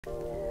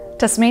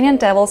Tasmanian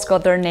devils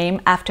got their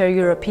name after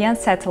European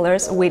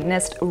settlers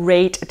witnessed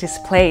rage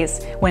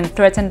displays when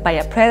threatened by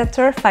a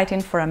predator fighting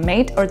for a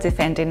mate or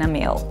defending a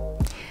meal.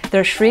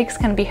 Their shrieks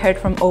can be heard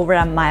from over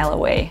a mile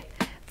away.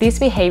 These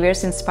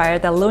behaviors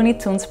inspired the Looney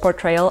Tunes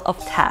portrayal of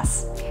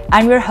Tas.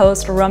 I'm your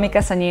host, Romi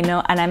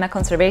Castagnino, and I'm a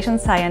conservation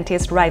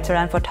scientist, writer,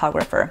 and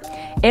photographer.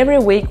 Every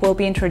week, we'll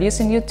be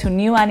introducing you to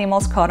new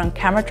animals caught on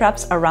camera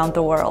traps around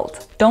the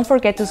world. Don't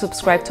forget to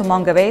subscribe to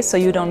Mongabay so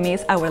you don't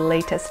miss our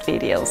latest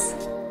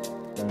videos.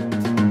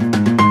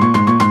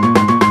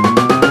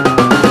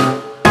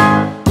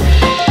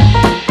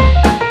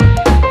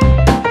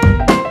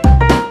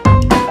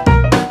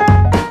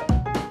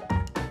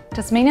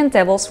 Tasmanian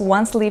devils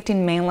once lived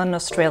in mainland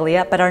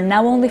Australia but are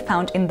now only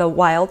found in the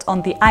wild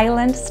on the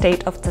island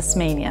state of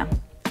Tasmania.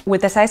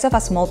 With the size of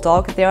a small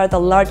dog, they are the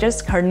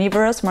largest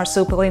carnivorous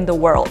marsupial in the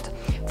world,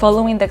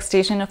 following the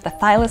extinction of the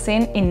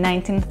thylacine in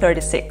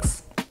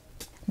 1936.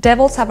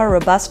 Devils have a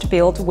robust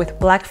build with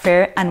black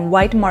fur and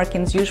white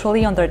markings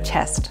usually on their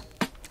chest.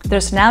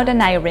 Their snout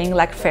and eye ring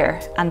lack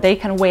fur, and they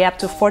can weigh up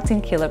to 14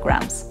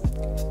 kilograms.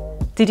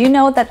 Did you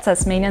know that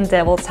Tasmanian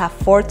devils have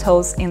 4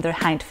 toes in their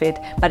hind feet,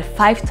 but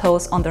 5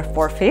 toes on their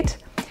forefeet?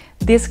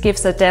 This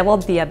gives the devil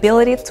the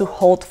ability to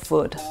hold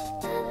food.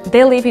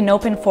 They live in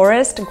open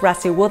forest,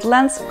 grassy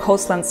woodlands,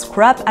 coastland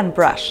scrub, and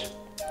brush.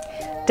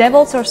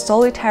 Devils are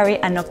solitary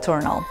and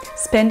nocturnal,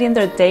 spending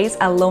their days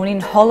alone in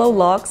hollow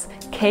logs,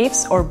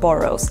 caves, or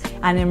burrows,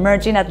 and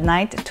emerging at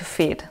night to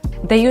feed.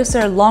 They use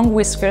their long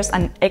whiskers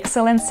and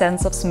excellent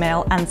sense of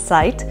smell and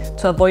sight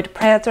to avoid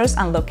predators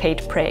and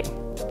locate prey.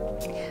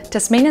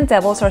 Tasmanian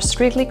devils are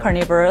strictly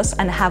carnivorous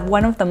and have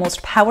one of the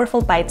most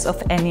powerful bites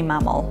of any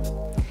mammal.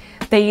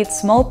 They eat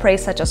small prey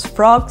such as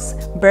frogs,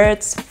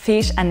 birds,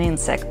 fish, and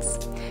insects.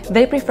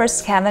 They prefer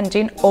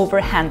scavenging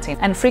over hunting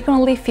and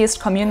frequently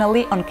feast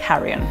communally on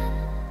carrion.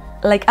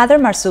 Like other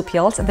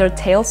marsupials, their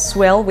tails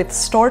swell with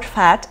stored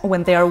fat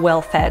when they are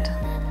well fed.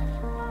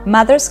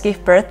 Mothers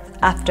give birth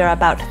after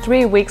about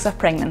 3 weeks of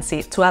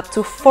pregnancy to up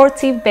to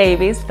 40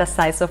 babies the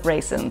size of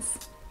raisins.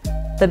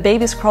 The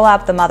babies crawl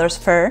up the mother's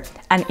fur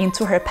and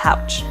into her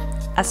pouch.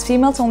 As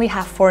females only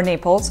have 4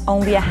 nipples,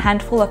 only a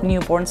handful of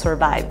newborns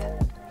survive.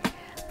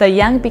 The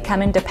young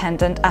become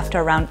independent after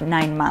around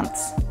 9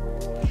 months.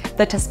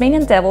 The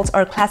Tasmanian devils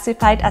are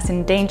classified as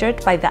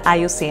endangered by the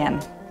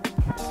IUCN.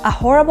 A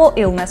horrible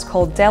illness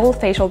called devil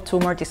facial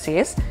tumor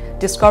disease,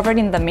 discovered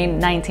in the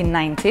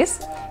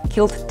mid-1990s,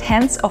 killed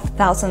tens of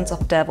thousands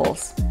of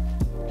devils.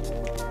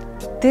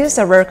 This is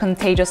a rare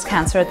contagious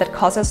cancer that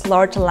causes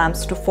large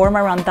lumps to form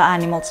around the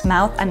animal's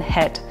mouth and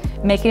head,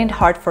 making it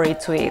hard for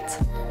it to eat.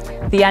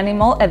 The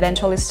animal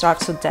eventually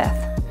starves to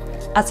death.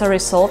 As a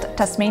result,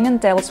 Tasmanian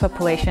devil's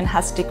population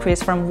has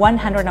decreased from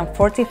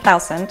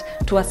 140,000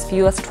 to as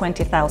few as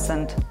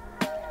 20,000.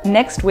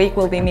 Next week,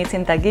 we'll be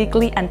meeting the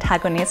giggly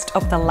antagonist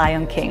of the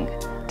Lion King.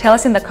 Tell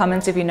us in the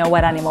comments if you know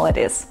what animal it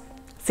is.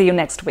 See you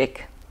next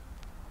week.